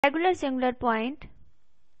regular singular point.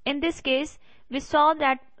 In this case, we solve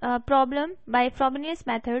that problem by Frobenius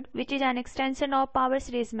method, which is an extension of power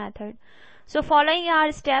series method. So following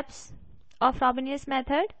are steps of Frobenius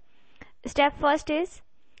method. Step first is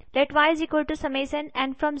let y is equal to summation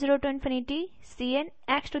n from 0 to infinity cn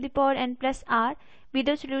x to the power n plus r be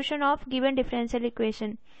the solution of given differential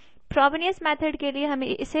equation. Frobenius method के लिए हम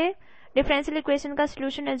इसे differential equation का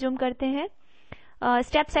solution assume करते हैं.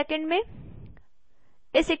 Step second में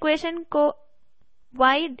इस equation को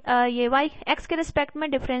y x के रिस्पेक्ट में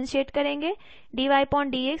डिफरेंशिएट करेंगे. dy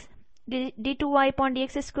upon dx d2y upon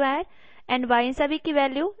dx square and y इन सभी की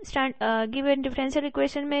वैल्यू गिवन डिफरेंशियल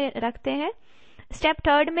इक्वेशन में रखते हैं. स्टेप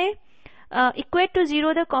थर्ड में equate to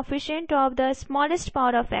zero the coefficient of the smallest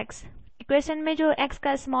power of x. Equation में जो x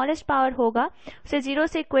का स्मॉलेस्ट पावर होगा उसे जीरो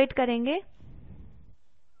से इक्वेट करेंगे.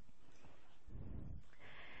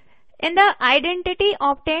 In the identity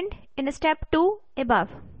obtained in step 2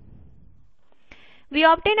 above, we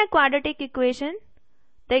obtain a quadratic equation.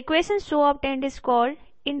 The equation so obtained is called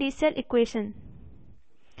indicial equation.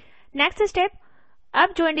 Next step,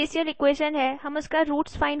 अब जो indicial equation है हम उसका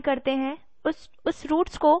रूट्स फाइंड करते हैं. उस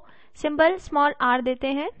रूट्स को सिंबल स्मॉल r देते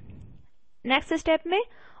हैं. नेक्स्ट स्टेप में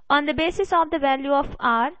on the basis of the value of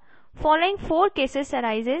r, following 4 cases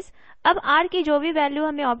arises. अब r की जो भी वैल्यू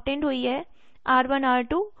हमें ऑब्टेन हुई है r1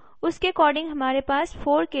 r2, उसके अकॉर्डिंग हमारे पास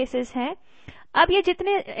 4 केसेस हैं. अब ये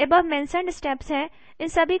जितने अबव मेंशन्ड स्टेप्स हैं इन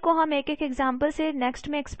सभी को हम एक एक एग्जांपल से नेक्स्ट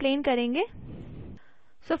में एक्सप्लेन करेंगे.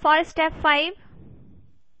 So for step 5,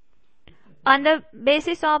 on the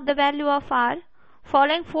basis of the value of are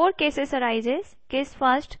following 4 cases arises. Case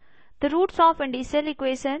first, the roots of इंडिशियल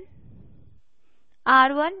equation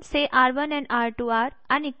r1 से r1 and r2 are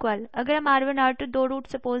unequal. अगर हम r1 r2 दो root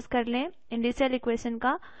suppose कर लें इंडिशियल equation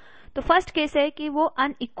का, तो first case है कि वो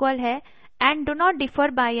अनइक्वल है and do not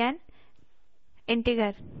differ by N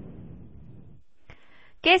integer.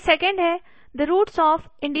 Case second है the roots of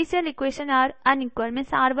इंडिशियल equation are unequal,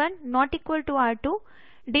 means r1 not equal to r2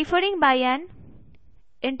 differing bye N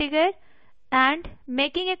integer and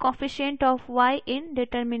making a coefficient of y in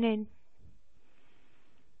determinant.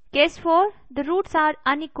 Case 4, the roots are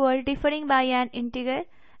unequal differing by an integer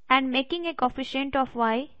and making a coefficient of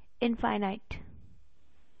y infinite.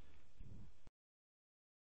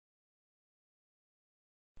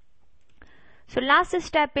 So last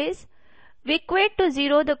step is we equate to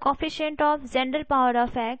 0 the coefficient of general power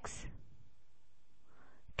of x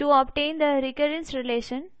to obtain the recurrence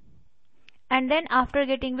relation, and then after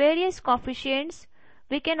getting various coefficients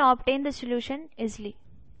we can obtain the solution easily.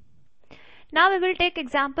 Now we will take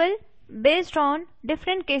example based on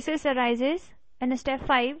different cases arises in step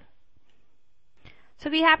 5. So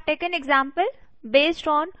we have taken example based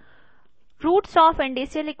on roots of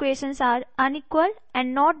indicial equations are unequal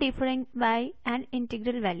and not differing by an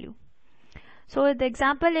integral value. So the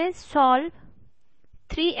example is solve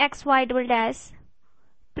 3xy double dash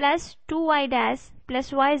plus 2y dash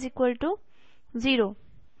plus y is equal to 0.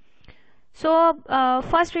 So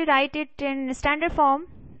first we write it in standard form.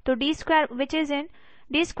 तो d square which is in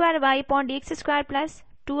d square y upon dx square plus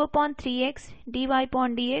 2 upon 3x dy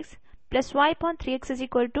upon dx plus y upon 3x is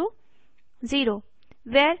equal to 0,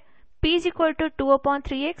 where p is equal to 2 upon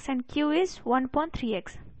 3x and q is 1 upon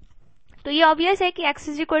 3x. तो ये obvious है कि x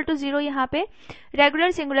is equal to 0 यहाँ पे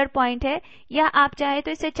regular singular point है, या आप चाहे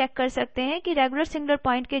तो इसे चेक कर सकते हैं कि रेगुलर सिंगुलर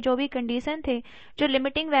पॉइंट के जो भी कंडीशन थे, जो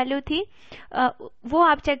लिमिटिंग वैल्यू थी, वो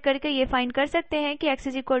आप चेक करके ये फाइंड कर सकते हैं कि x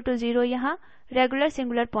इज इक्वल टू 0 यहाँ रेगुलर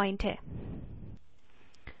सिंगुलर पॉइंट है.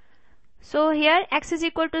 So here x is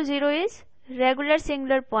equal to 0 is regular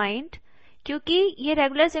singular point. क्योंकि ये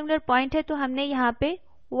रेगुलर सिंगुलर पॉइंट है तो हमने यहाँ पे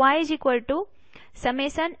y is equal to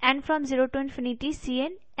summation n from 0 to infinity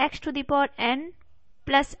cn x to the power n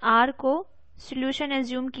plus r को solution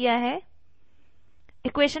assume किया है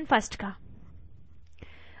इक्वेशन फर्स्ट का.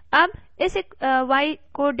 अब इस y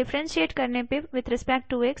को डिफरेंशिएट करने पे with respect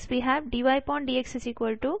to x we have dy upon dx is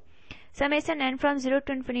equal to summation n from 0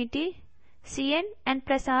 to infinity cn n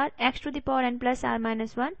plus r x to the power n plus r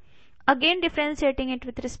minus 1. Again differentiating it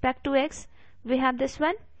with respect to x, we have this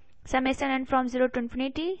one summation n from 0 to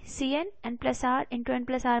infinity cn n plus r into n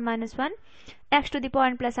plus r minus 1 x to the power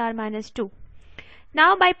n plus r minus 2. Now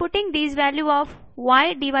by putting these value of y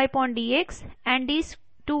dy upon dx and these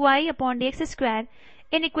 2y upon dx square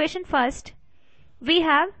in equation first, we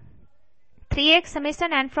have 3x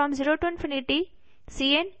summation n from 0 to infinity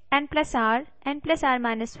cn n plus r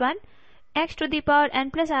minus 1 x to the power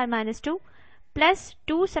n plus r minus 2 plus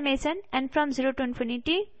 2 summation n from 0 to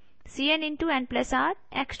infinity cn into n plus r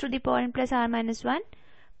x to the power n plus r minus 1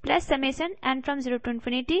 plus summation n from 0 to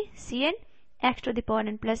infinity cn x to the power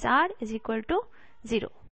n plus r is equal to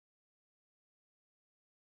 0.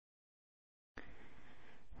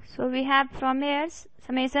 So we have from here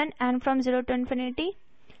summation n from 0 to infinity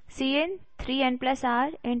Cn 3n plus r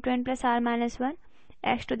into n plus r minus 1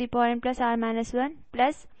 x to the power n plus r minus 1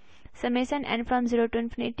 plus summation n from 0 to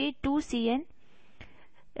infinity 2Cn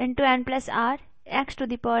into n plus r x to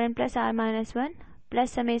the power n plus r minus 1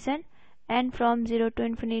 plus summation n from 0 to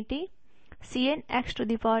infinity Cn x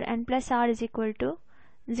to the power n plus r is equal to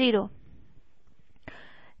 0.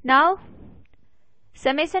 Now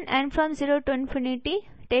summation n from 0 to infinity,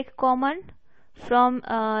 take common from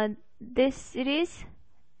this series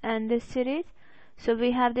and this series. So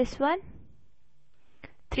we have this one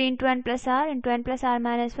 3 into n plus r into n plus r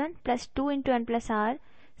minus 1 plus 2 into n plus r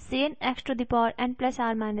Cn x to the power n plus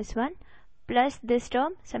r minus 1 plus this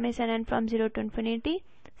term summation n from 0 to infinity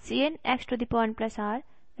Cn x to the power n plus r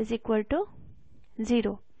is equal to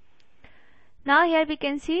 0. Now here we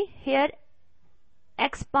can see here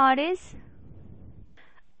x power is,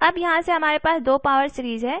 अब यहाँ से हमारे पास दो power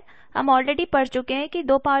series है. हम already पढ़ चुके हैं कि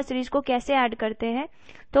दो पावर सीरीज को कैसे ऐड करते हैं,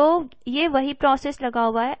 तो ये वही प्रोसेस लगा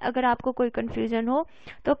हुआ है. अगर आपको कोई कंफ्यूजन हो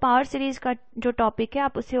तो पावर सीरीज का जो टॉपिक है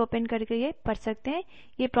आप उसे ओपन करके ये पढ़ सकते हैं.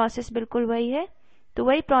 ये प्रोसेस बिल्कुल वही है, तो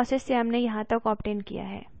वही प्रोसेस से हमने यहाँ तक ऑब्टेन किया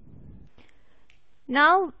है.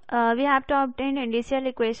 Now we have to obtain इंडिशियल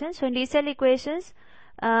equations. So इंडिशियल equations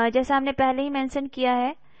जैसा हमने पहले ही मेंशन किया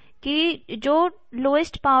है कि जो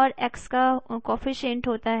लोएस्ट पावर x का कोफिशिएंट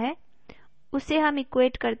होता है उसे हम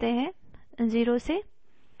इक्वेट करते हैं 0 से.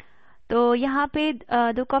 तो यहाँ पे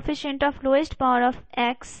the coefficient of lowest power of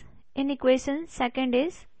x in equation second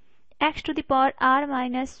is x to the power r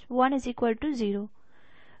minus 1 is equal to 0.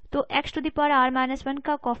 तो x to the power r minus 1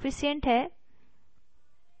 का कोफिशिएंट है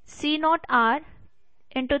c not r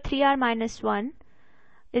into 3r minus 1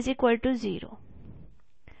 is equal to 0.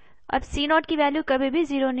 अब c not की value कभी भी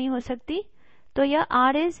 0 नहीं हो सकती, तो यह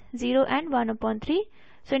r is 0 and 1/3.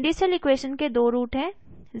 So इंडिशियल equation के दो रूट हैं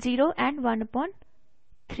 0 and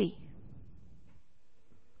 1/3.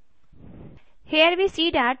 Here we see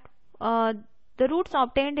that the roots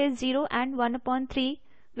obtained is 0 and 1/3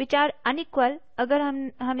 which are unequal. अगर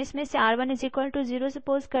हम इसमें से r1 is equal to 0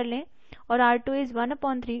 suppose कर लें और r2 is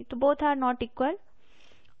 1/3, तो both are not equal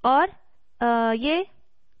और ये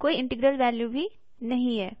कोई इंटीग्रल वैल्यू भी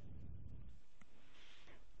नहीं है.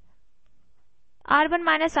 r1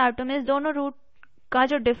 माइनस r2 में दोनों रूट का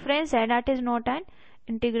जो डिफरेंस है that is not an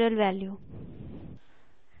integral value.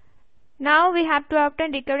 Now we have to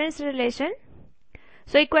obtain recurrence relation.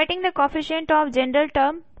 So equating the coefficient of general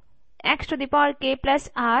term x to the power k plus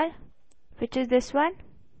r, which is this one,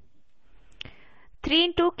 3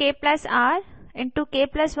 into k plus r into k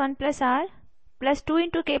plus 1 plus r plus 2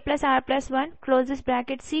 into k plus r plus 1 closes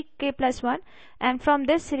bracket c k plus 1, and from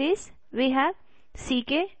this series we have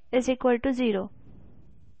ck is equal to 0.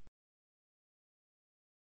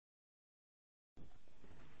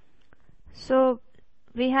 So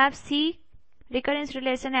we have c recurrence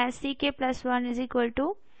relation as ck plus 1 is equal to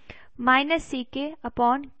minus ck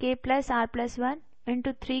upon k plus r plus 1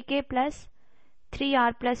 into 3k plus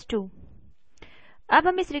 3r plus 2. अब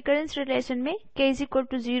हम इस recurrence relation में k is equal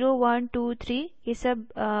to 0, 1, 2, 3 ये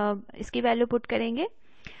सब इसकी value put करेंगे.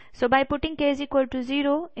 So by putting k is equal to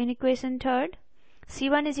 0 in equation third,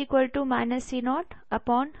 c1 is equal to minus c naught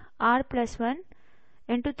upon r plus 1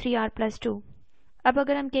 into 3r plus 2. अब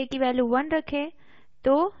अगर हम k की value 1 रखें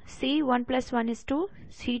तो c1 plus 1 is 2,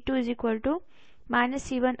 c2 is equal to minus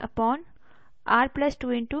c1 upon r plus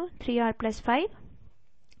 2 into 3r plus 5.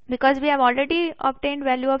 Because we have already obtained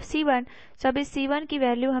value of c1, so अब इस c1 की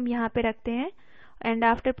value हम यहाँ पे रखते हैं, and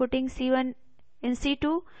after putting c1 in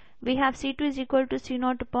c2, we have c2 is equal to c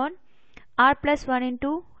naught upon r plus 1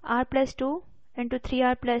 into r plus 2 into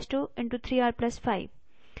 3r plus 2 into 3r plus 5.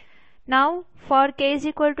 Now for k is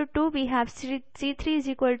equal to 2, we have c3 is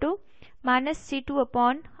equal to minus c2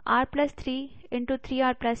 upon r plus 3 into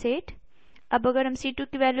 3r plus 8. अब अगर हम c2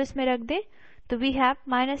 की value इसमें रख दें तो we have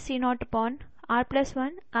minus c naught upon r plus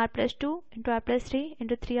 1 r plus 2 into r plus 3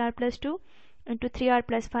 into 3r plus 2 into 3r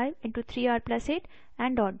plus 5 into 3r plus 8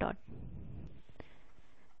 and dot dot.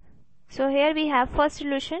 So here we have first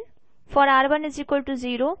solution for r1 is equal to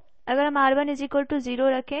 0. अगर हम r1 is equal to 0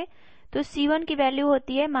 रखें तो c1 की value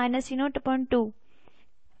होती है minus c not upon 2.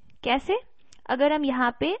 कैसे? अगर हम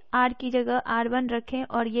यहाँ पे r की जगह r1 रखें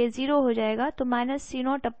और ये 0 हो जाएगा तो minus c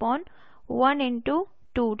not upon 1 into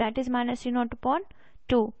 2 that is minus c not upon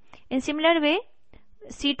 2. In similar way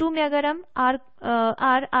c2 में अगर हम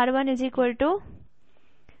r1 इज इक्वल टू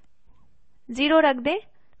 0 रख दें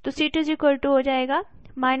तो c2 इज इक्वल टू हो जाएगा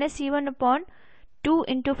minus c1 upon 2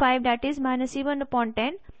 into 5 that is minus c1 upon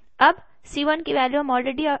 10. अब c1 की वैल्यू हम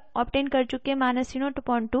ऑलरेडी ऑब्टेन कर चुके हैं माइनस c नॉट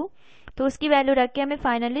अपॉन 2, तो उसकी वैल्यू रख के हमें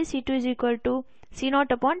finally c2 is equal to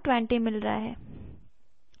C0 upon 20 मिल रहा है.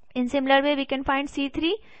 In similar way we can find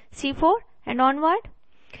C3, C4 and onward.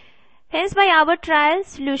 Hence by our trial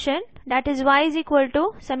solution, that is y is equal to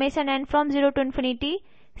summation n from 0 to infinity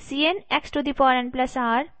Cn x to the power n plus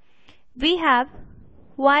r, we have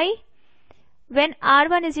y when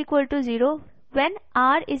r1 is equal to 0, when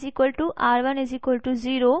r is equal to r1 is equal to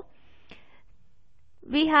 0,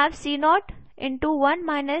 we have C0 into 1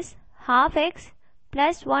 minus half x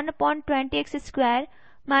plus 1 upon 20x square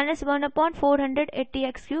minus 1 upon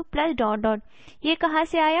 480x cube plus dot dot. ये कहाँ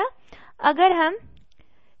से आया? अगर हम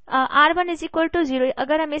r1 is equal to 0,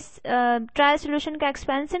 अगर हम इस trial solution का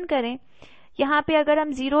एक्सपेंशन करें, यहाँ पे अगर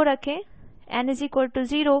हम 0 रखें, n इज इक्वल टू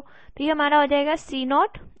 0, तो ये हमारा हो जाएगा C0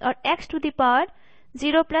 और x to the power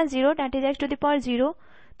 0 plus 0 that is x to the power 0.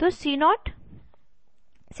 तो C0.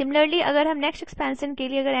 सिमिलरली अगर हम नेक्स्ट एक्सपेंशन के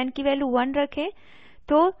लिए अगर n की वैल्यू 1 रखें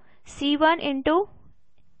तो C1 into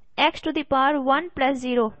x to the power 1 plus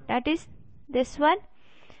 0 that is this one.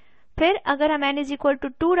 फिर अगर हम n इज इक्वल टू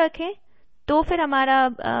 2 रखें तो फिर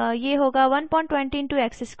हमारा ये होगा 1.20 into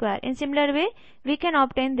x square. In similar way we can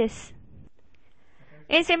obtain this.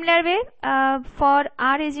 In similar way, for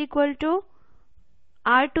r is equal to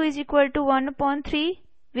r2 is equal to 1 upon 3,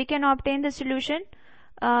 we can obtain the solution.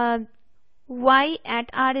 Y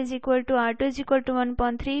at r is equal to r2 is equal to 1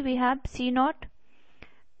 upon 3. We have C0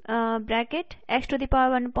 bracket x to the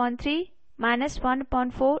power 1 upon 3 minus 1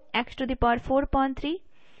 upon 4 x to the power 4 upon 3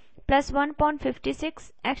 plus 1 upon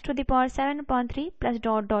 56 x to the power 7 upon 3 plus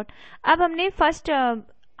dot dot. अब हमने first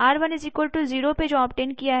r1 is equal to 0 पे जो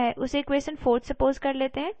obtain किया है उसे equation 4 suppose कर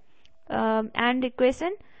लेते हैं एंड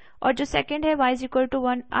इक्वेशन, और जो सेकंड है y is equal to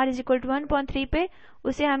 1 r is equal to 1.3 पे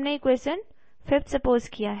उसे हमने इक्वेशन 5 सपोज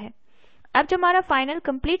किया है. अब जो हमारा फाइनल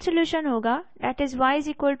कंप्लीट सोल्यूशन होगा that is y is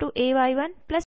equal to ay1 plus